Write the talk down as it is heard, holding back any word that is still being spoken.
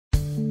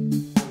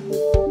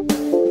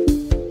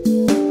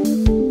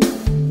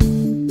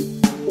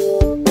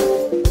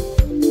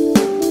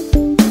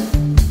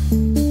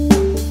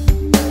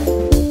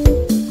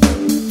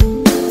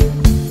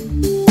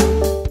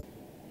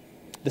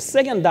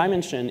second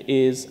dimension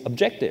is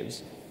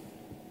objectives.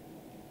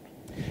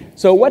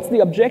 So what's the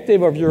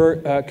objective of your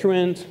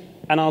current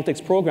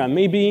analytics program?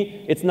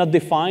 Maybe it's not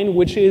defined,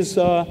 which is,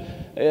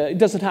 it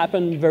doesn't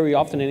happen very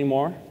often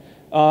anymore.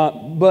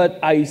 But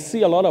I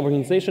see a lot of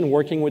organizations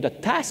working with a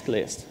task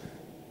list.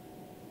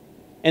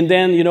 And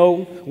then, you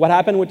know, what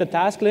happened with the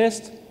task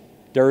list?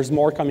 There's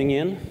more coming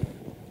in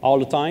all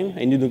the time,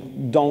 and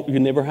you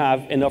never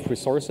have enough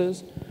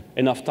resources,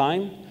 enough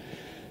time.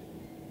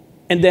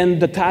 And then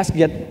the tasks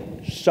get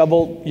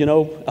shoveled, you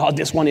know, oh,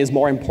 this one is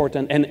more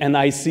important. And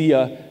I see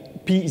a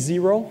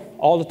P0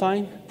 all the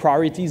time,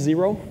 priority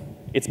 0.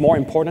 It's more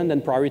important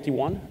than priority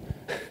 1.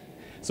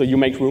 So you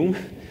make room.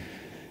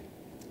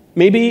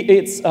 Maybe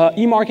it's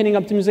e-marketing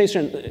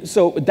optimization.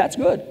 So that's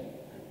good.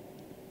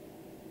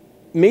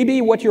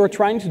 Maybe what you're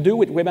trying to do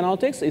with web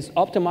analytics is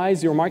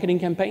optimize your marketing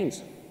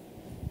campaigns.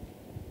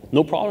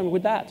 No problem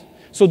with that.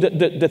 So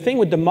the thing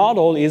with the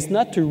model is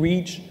not to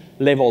reach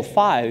level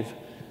 5.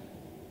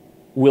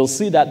 We'll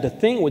see that the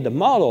thing with the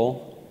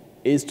model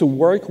is to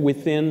work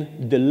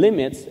within the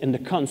limits and the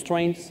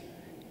constraints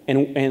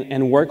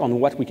and work on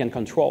what we can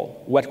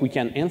control, what we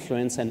can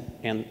influence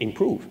and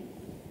improve.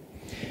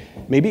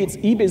 Maybe it's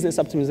e-business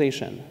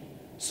optimization.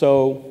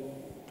 So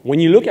when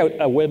you look at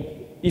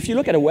if you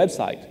look at a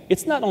website,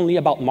 it's not only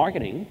about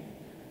marketing.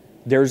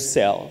 There's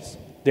sales,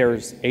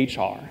 there's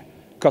HR,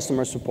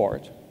 customer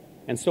support,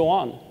 and so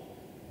on.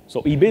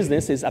 So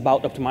e-business is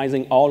about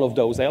optimizing all of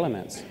those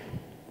elements.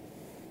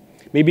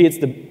 Maybe it's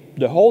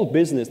the whole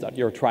business that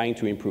you're trying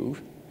to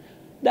improve.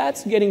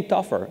 That's getting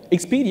tougher.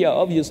 Expedia,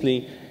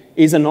 obviously,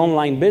 is an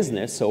online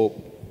business,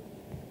 so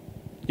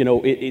you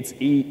know, it's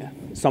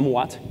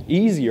somewhat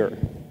easier.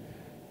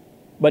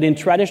 But in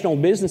traditional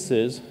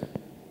businesses,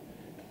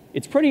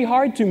 it's pretty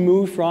hard to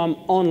move from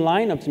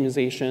online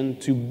optimization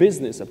to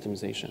business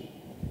optimization.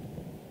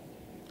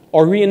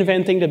 Or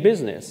reinventing the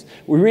business.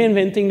 We're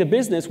reinventing the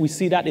business, we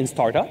see that in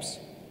startups,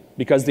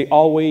 because they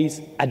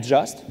always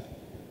adjust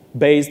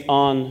based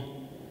on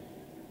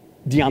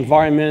the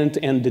environment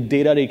and the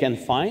data they can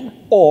find.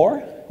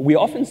 Or we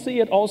often see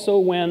it also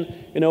when,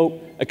 you know,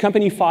 a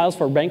company files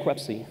for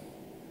bankruptcy.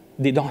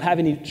 They don't have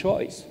any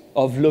choice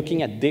of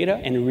looking at data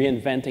and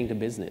reinventing the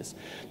business.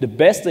 The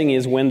best thing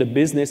is when the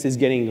business is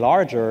getting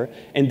larger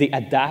and they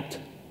adapt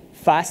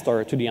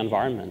faster to the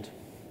environment.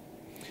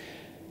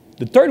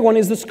 The third one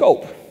is the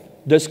scope.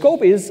 The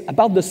scope is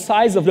about the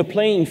size of the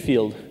playing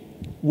field.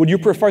 Would you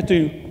prefer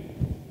to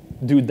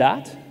do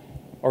that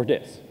or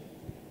this?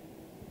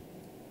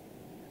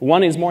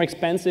 One is more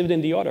expensive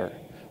than the other.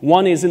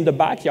 One is in the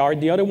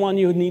backyard, the other one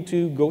you need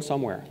to go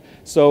somewhere.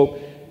 So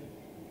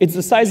it's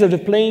the size of the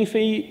playing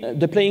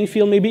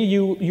field. Maybe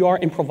you are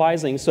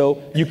improvising.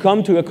 So you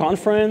come to a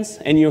conference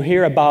and you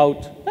hear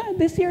about,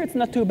 this year it's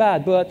not too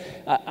bad, but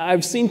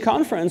I've seen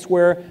conference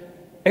where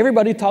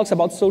everybody talks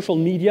about social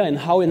media and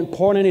how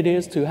important it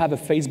is to have a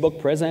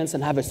Facebook presence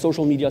and have a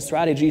social media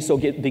strategy so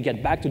they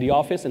get back to the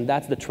office and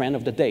that's the trend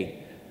of the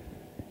day.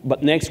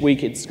 But next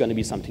week it's going to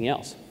be something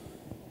else.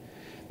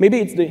 Maybe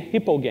it's the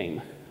hippo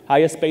game,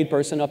 highest paid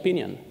person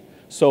opinion.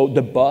 So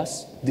the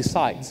boss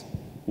decides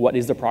what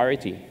is the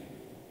priority.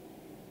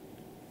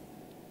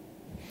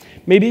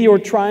 Maybe you're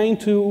trying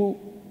to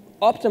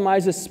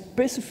optimize a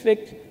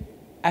specific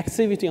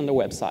activity on the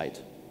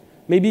website.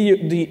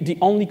 Maybe the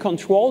only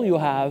control you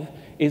have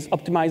is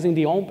optimizing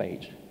the home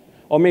page.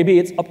 Or maybe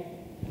it's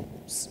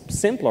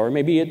simpler.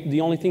 Maybe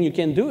the only thing you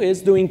can do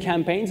is doing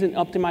campaigns and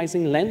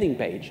optimizing landing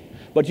page.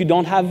 But you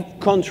don't have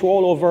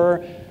control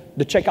over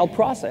the checkout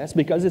process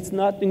because it's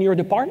not in your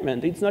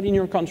department. It's not in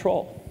your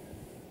control.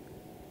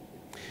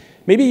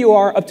 Maybe you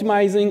are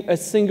optimizing a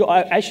single,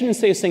 I shouldn't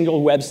say a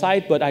single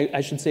website, but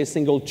I should say a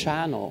single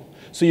channel.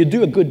 So you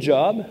do a good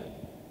job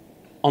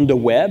on the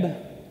web,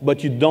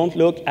 but you don't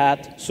look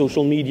at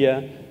social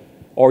media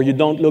or you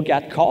don't look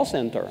at call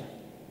center.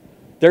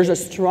 There's a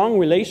strong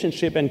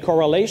relationship and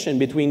correlation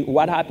between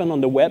what happened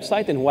on the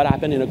website and what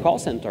happened in a call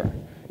center.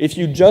 If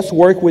you just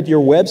work with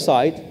your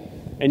website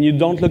and you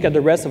don't look at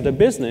the rest of the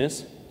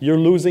business, you're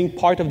losing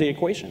part of the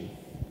equation.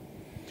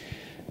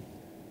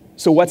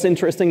 So what's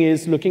interesting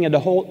is looking at the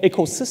whole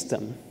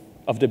ecosystem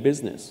of the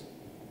business.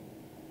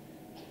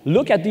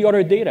 Look at the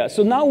other data.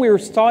 So now we're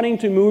starting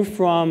to move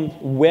from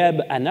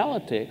web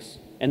analytics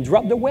and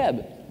drop the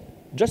web.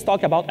 Just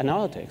talk about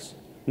analytics.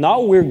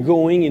 Now we're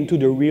going into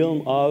the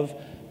realm of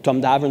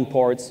Tom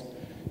Davenport's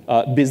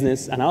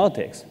business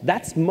analytics.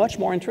 That's much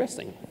more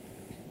interesting.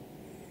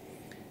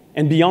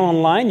 And beyond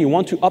online, you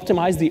want to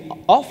optimize the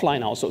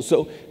offline also.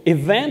 So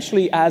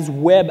eventually, as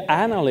web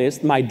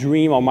analysts, my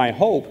dream or my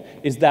hope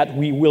is that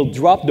we will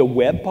drop the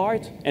web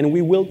part and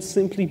we will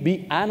simply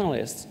be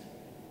analysts.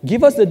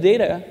 Give us the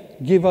data,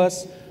 give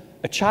us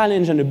a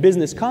challenge and a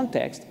business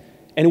context,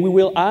 and we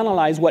will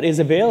analyze what is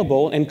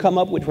available and come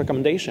up with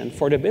recommendations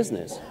for the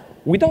business.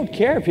 We don't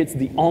care if it's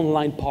the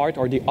online part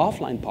or the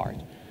offline part.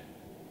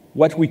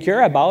 What we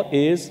care about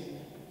is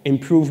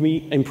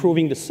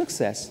improving the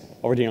success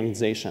of the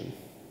organization.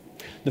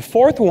 The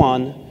fourth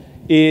one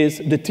is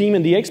the team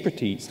and the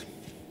expertise.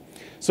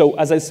 So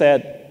as I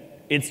said,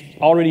 it's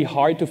already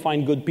hard to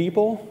find good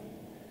people.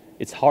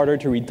 It's harder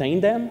to retain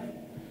them.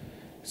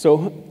 So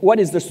what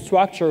is the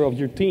structure of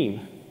your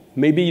team?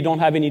 Maybe you don't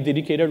have any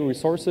dedicated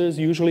resources.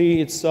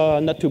 Usually it's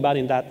not too bad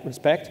in that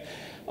respect.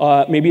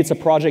 Maybe it's a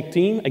project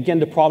team. Again,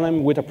 the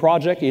problem with a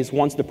project is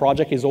once the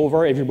project is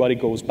over, everybody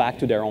goes back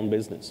to their own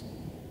business.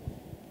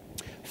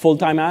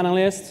 Full-time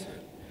analysts,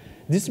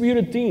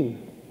 distributed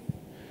team.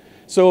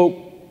 So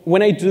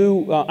when I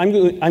do,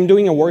 I'm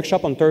doing a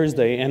workshop on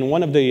Thursday, and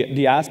one of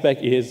the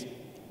aspects is,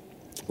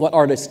 what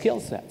are the skill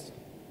sets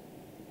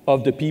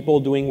of the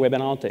people doing web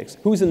analytics?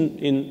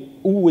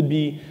 Who would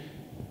be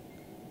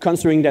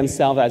considering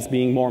themselves as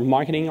being more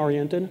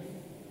marketing-oriented,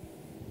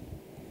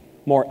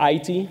 more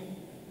IT?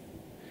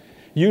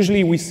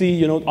 Usually we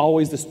see,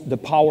 always the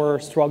power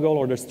struggle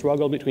or the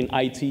struggle between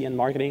IT and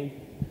marketing.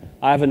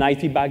 I have an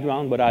IT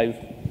background, but I've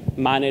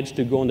managed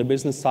to go on the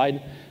business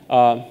side.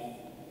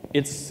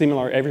 It's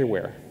similar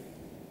everywhere.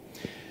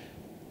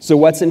 So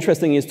what's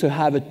interesting is to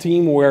have a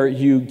team where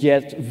you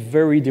get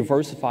very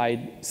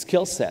diversified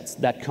skill sets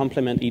that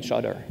complement each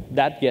other.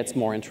 That gets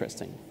more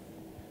interesting.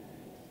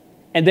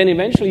 And then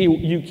eventually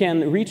you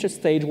can reach a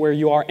stage where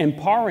you are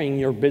empowering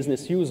your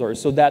business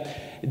users so that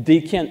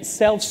they can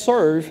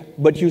self-serve,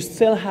 but you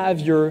still have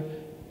your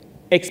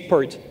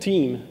expert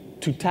team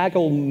to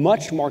tackle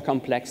much more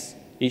complex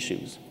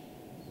issues.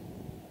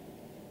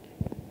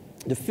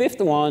 The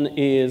fifth one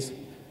is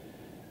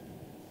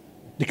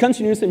the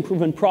continuous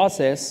improvement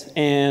process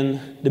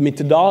and the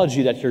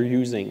methodology that you're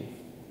using.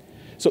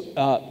 So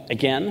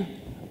again,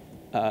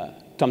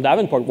 Tom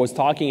Davenport was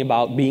talking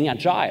about being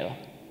agile.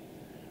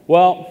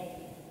 Well,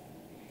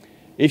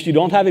 if you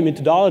don't have a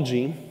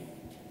methodology,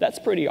 that's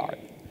pretty hard.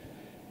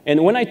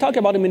 And when I talk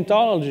about a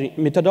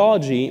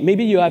methodology,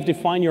 maybe you have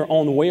defined your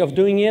own way of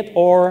doing it,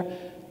 or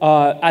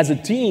as a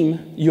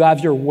team, you have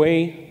your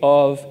way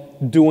of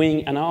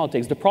doing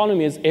analytics. The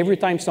problem is every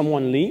time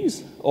someone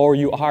leaves or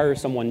you hire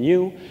someone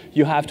new,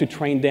 you have to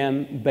train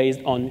them based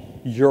on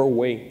your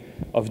way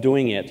of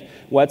doing it.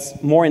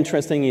 What's more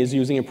interesting is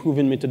using a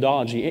proven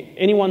methodology.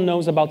 Anyone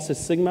knows about Six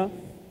Sigma?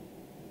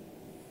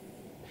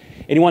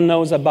 Anyone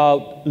knows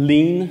about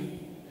Lean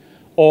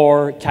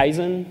or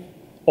Kaizen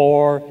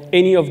or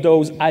any of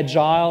those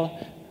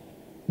agile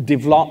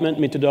development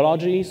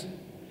methodologies?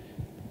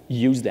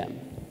 Use them.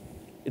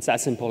 It's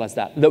as simple as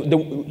that.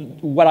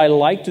 What I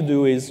like to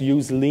do is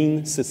use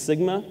Lean Six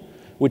Sigma,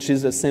 which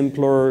is a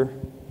simpler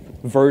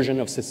version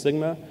of Six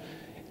Sigma.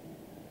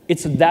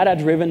 It's a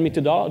data-driven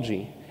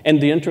methodology.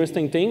 And the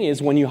interesting thing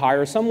is when you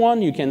hire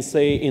someone, you can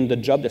say in the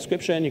job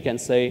description, you can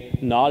say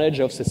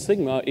knowledge of Six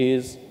Sigma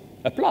is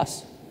a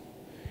plus.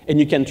 And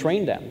you can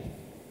train them.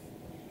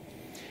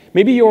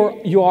 Maybe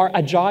you are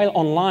agile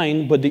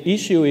online, but the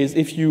issue is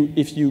if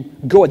you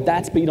go at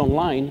that speed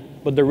online,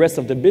 but the rest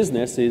of the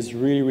business is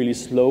really, really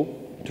slow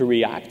to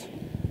react,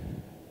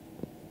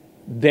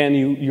 then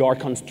you are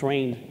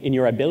constrained in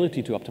your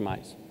ability to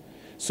optimize.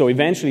 So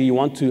eventually you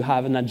want to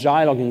have an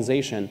agile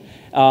organization.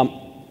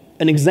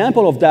 An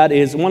example of that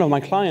is one of my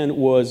clients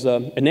was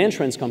an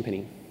insurance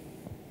company.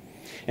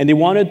 And they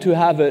wanted to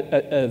have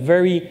a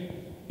very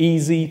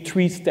easy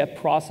three-step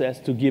process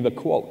to give a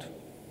quote.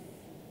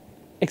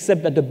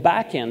 Except that the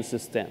back-end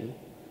system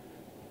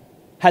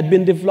had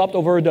been developed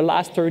over the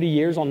last 30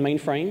 years on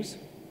mainframes,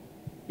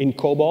 in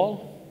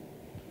COBOL,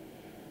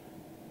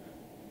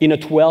 in a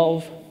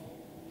 12,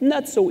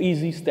 not so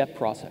easy step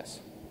process.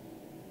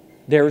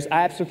 There's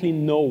absolutely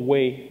no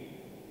way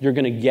you're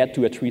going to get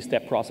to a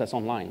three-step process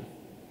online.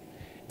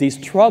 They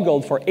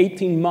struggled for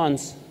 18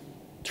 months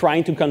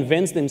trying to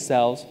convince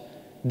themselves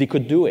they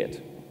could do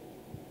it.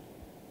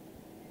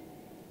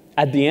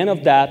 At the end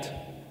of that,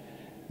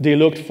 they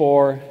looked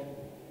for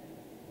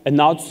an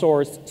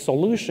outsourced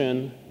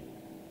solution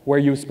where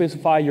you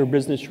specify your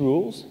business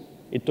rules.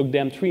 It took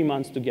them 3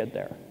 months to get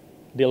there.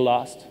 They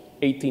lost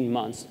 18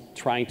 months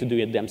trying to do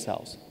it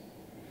themselves.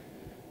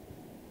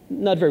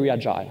 Not very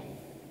agile.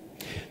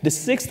 The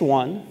sixth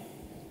one,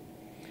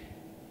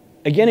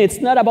 again, it's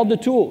not about the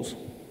tools.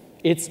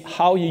 It's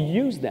how you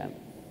use them.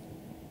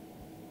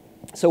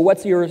 So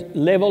what's your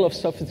level of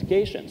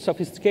sophistication?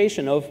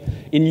 Sophistication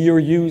in your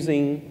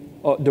using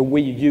the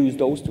way you use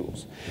those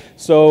tools.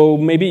 So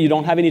maybe you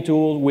don't have any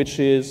tool, which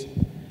is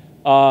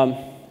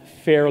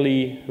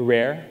fairly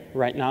rare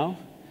right now.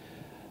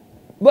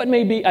 But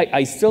maybe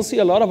I still see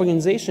a lot of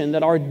organizations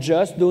that are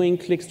just doing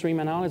clickstream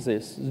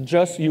analysis,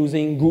 just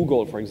using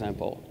Google, for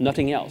example,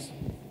 nothing else.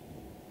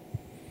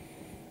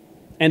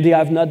 And they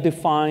have not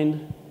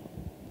defined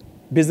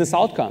business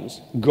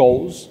outcomes,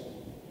 goals,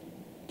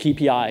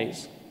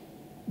 KPIs.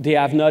 They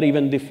have not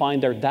even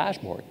defined their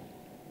dashboard.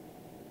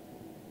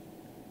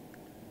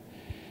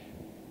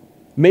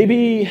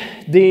 Maybe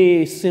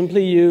they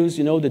simply use,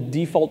 the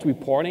default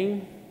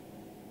reporting.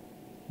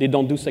 They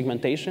don't do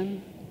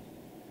segmentation.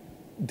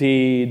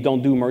 They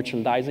don't do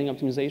merchandising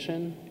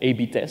optimization,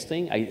 A/B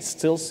testing. I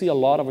still see a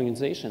lot of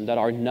organizations that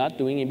are not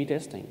doing A/B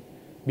testing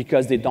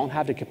because they don't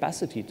have the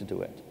capacity to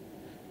do it.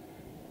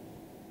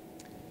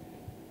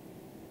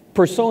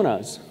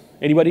 Personas.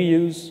 Anybody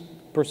use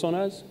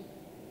personas?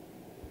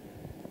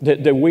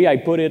 The way I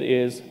put it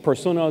is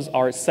personas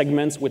are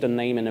segments with a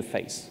name and a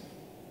face.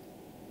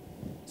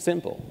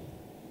 Simple.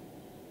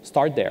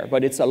 Start there.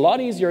 But it's a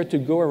lot easier to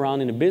go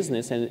around in a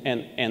business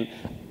and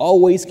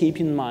always keep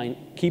in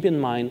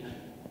mind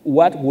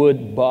what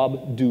would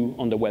Bob do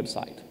on the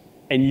website.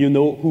 And you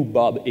know who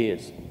Bob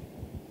is.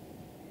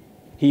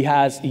 He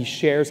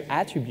shares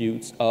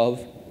attributes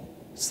of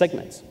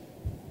segments.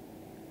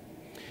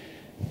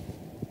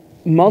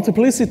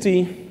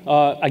 Multiplicity,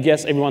 I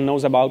guess everyone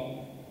knows about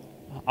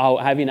how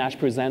Avinash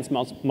presents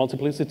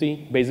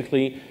multiplicity.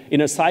 Basically,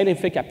 in a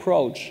scientific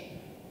approach,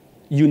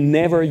 you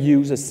never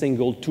use a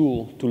single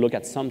tool to look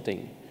at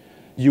something.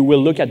 You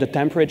will look at the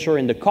temperature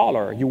and the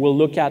color. You will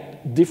look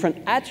at different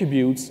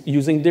attributes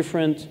using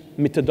different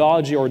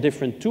methodology or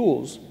different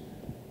tools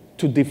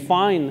to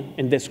define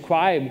and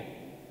describe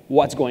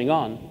what's going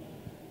on.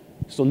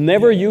 So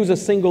never use a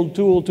single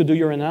tool to do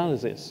your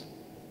analysis.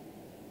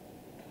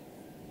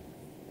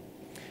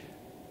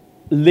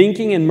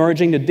 Linking and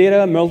merging the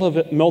data,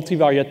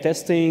 multivariate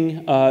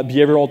testing,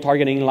 behavioral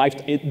targeting,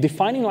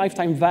 defining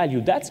lifetime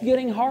value, that's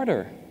getting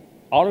harder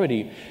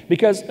already,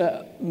 because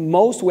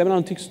most web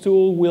analytics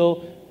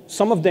tools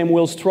some of them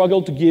will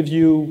struggle to give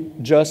you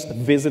just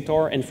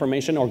visitor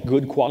information or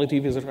good quality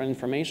visitor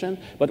information,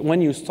 but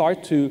when you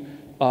start to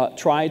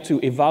try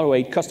to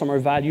evaluate customer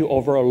value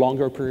over a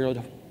longer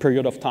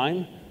period of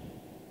time,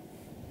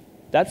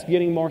 that's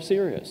getting more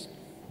serious.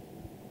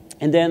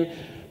 And then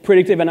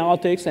predictive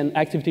analytics and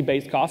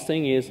activity-based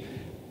costing is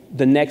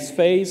the next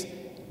phase.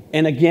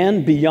 And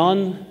again,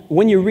 beyond,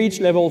 when you reach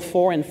level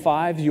 4 and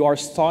 5, you are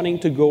starting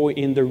to go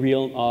in the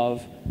realm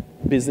of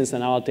business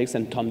analytics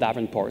and Tom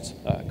Davenport's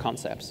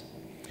concepts.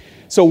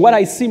 So what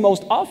I see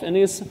most often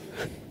is,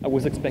 I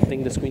was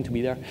expecting the screen to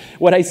be there.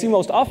 What I see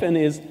most often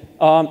is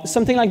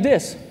something like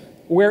this,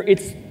 where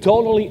it's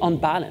totally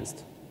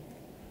unbalanced.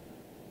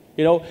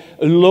 You know,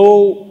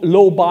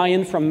 low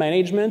buy-in from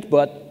management,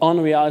 but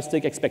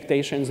unrealistic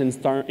expectations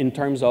in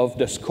terms of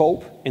the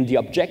scope and the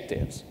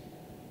objectives.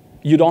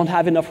 You don't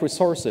have enough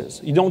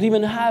resources. You don't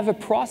even have a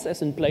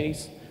process in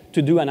place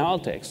to do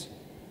analytics.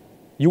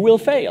 You will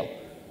fail.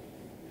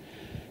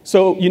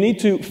 So you need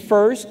to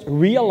first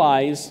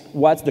realize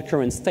what's the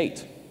current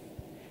state,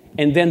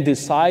 and then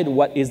decide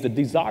what is the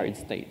desired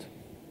state.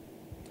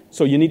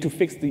 So you need to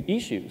fix the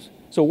issues.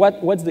 So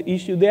what's the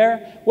issue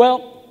there?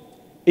 Well,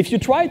 if you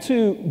try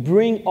to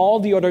bring all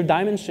the other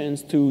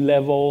dimensions to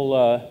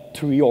level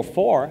 3 or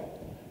 4,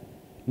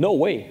 no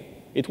way,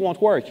 it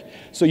won't work.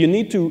 So you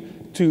need to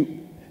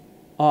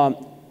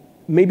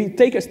maybe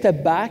take a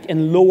step back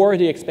and lower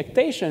the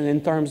expectation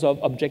in terms of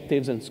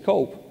objectives and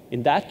scope,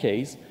 in that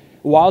case,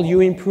 while you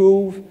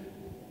improve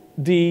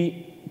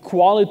the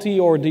quality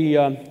or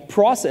the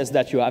process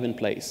that you have in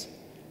place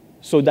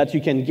so that you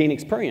can gain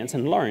experience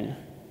and learn,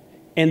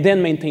 and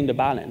then maintain the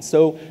balance.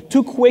 So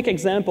 2 quick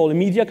examples. A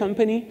media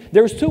company,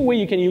 there's 2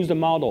 ways you can use the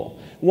model.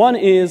 One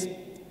is,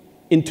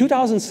 in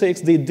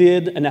 2006, they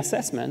did an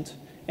assessment,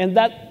 and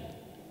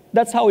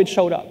that's how it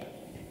showed up.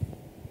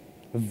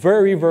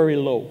 Very, very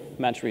low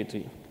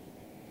maturity.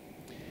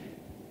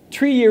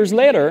 3 years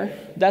later,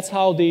 that's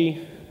how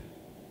we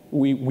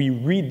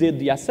redid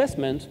the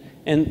assessment,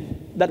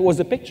 and that was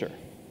the picture.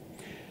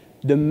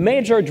 The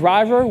major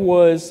driver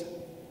was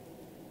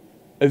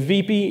a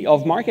VP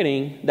of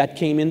marketing that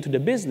came into the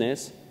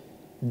business.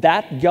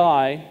 That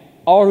guy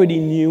already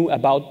knew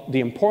about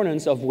the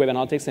importance of web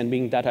analytics and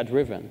being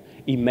data-driven.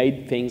 He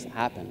made things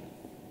happen.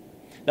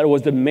 That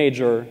was the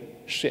major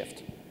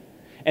shift.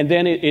 And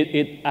then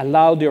it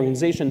allowed the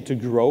organization to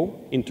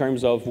grow in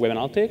terms of web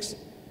analytics.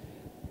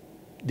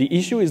 The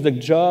issue is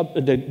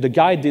the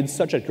guy did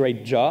such a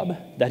great job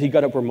that he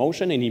got a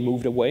promotion and he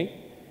moved away.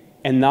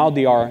 And now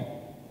they are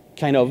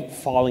kind of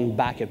falling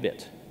back a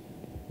bit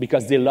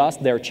because they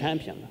lost their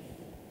champion.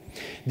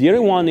 The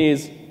other one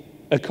is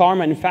a car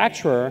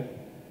manufacturer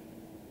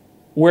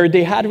where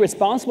they had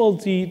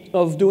responsibility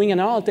of doing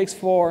analytics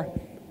for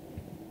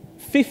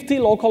 50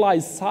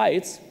 localized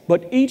sites,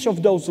 but each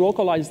of those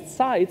localized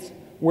sites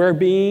were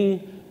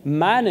being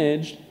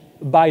managed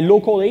by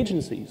local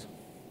agencies.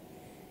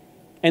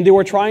 And they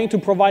were trying to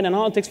provide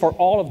analytics for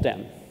all of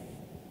them.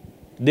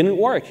 Didn't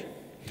work.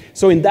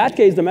 So in that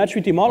case, the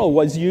maturity model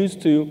was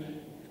used to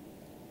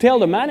tell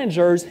the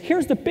managers,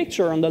 here's the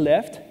picture on the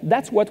left.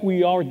 That's what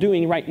we are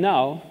doing right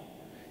now.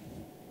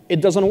 It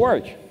doesn't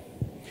work.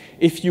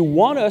 If you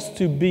want us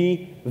to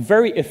be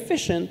very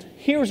efficient,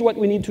 here's what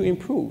we need to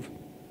improve.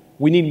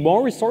 We need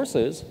more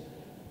resources,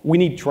 we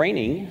need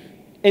training,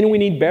 and we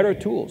need better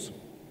tools.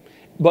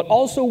 But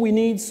also we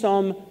need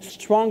some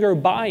stronger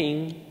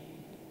buy-in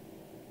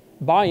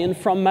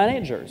from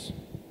managers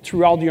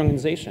throughout the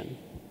organization.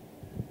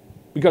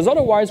 Because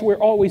otherwise we're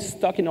always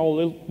stuck in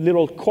our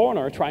little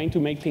corner trying to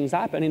make things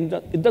happen, and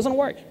it doesn't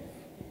work.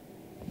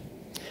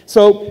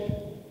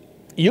 So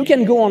you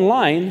can go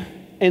online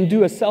and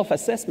do a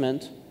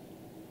self-assessment.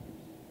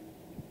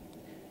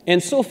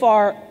 And so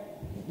far,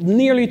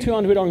 nearly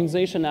 200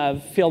 organizations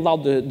have filled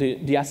out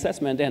the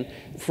assessment, and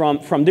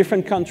from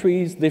different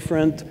countries,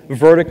 different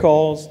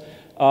verticals,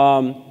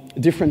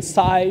 different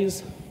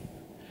size.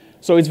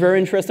 So it's very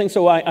interesting.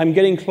 So I'm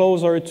getting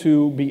closer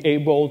to be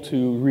able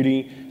to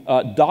really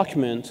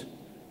document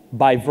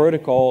by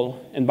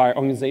vertical and by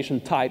organization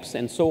types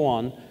and so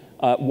on,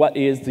 what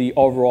is the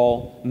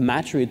overall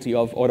maturity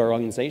of other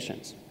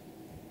organizations.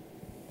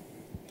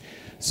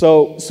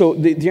 So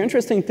the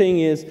interesting thing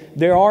is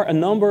there are a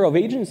number of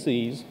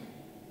agencies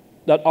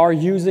that are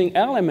using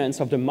elements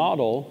of the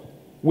model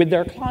with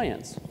their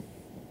clients.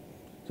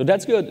 So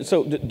that's good.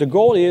 So the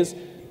goal is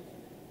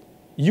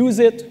use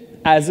it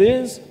as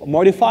is,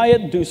 modify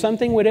it, do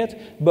something with it,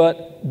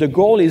 but the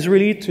goal is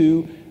really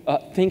to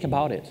think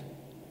about it.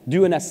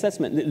 Do an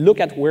assessment. Look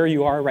at where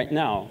you are right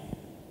now.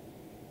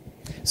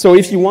 So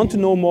if you want to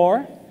know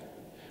more,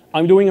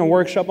 I'm doing a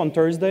workshop on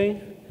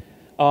Thursday.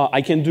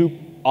 I can do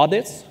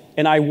audits,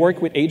 and I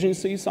work with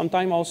agencies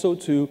sometimes also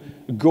to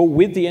go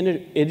with the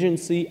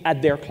agency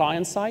at their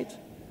client site,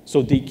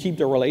 so they keep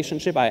the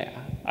relationship. I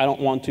don't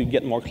want to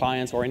get more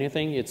clients or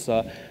anything. It's,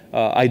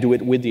 I do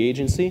it with the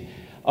agency.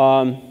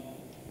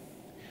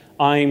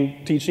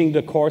 I'm teaching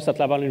the course at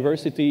Laval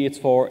University. It's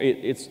part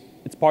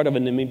of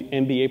an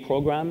MBA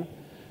program.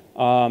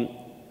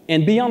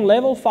 And beyond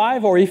level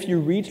 5, or if you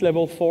reach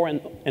level 4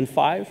 and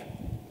 5,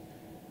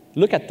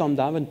 look at Tom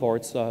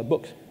Davenport's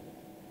book.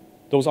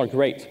 Those are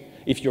great.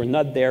 If you're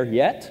not there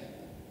yet,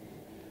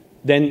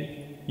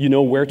 then you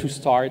know where to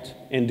start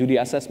and do the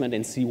assessment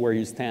and see where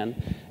you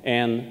stand.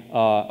 And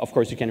of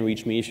course, you can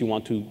reach me if you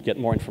want to get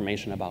more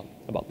information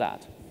about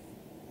that.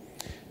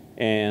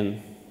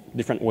 And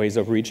different ways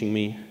of reaching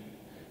me.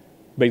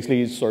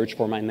 Basically, search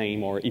for my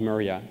name or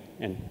eMeria,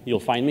 and you'll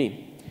find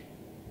me.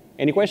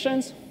 Any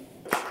questions?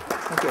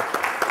 Thank you.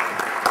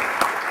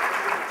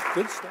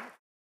 Good stuff.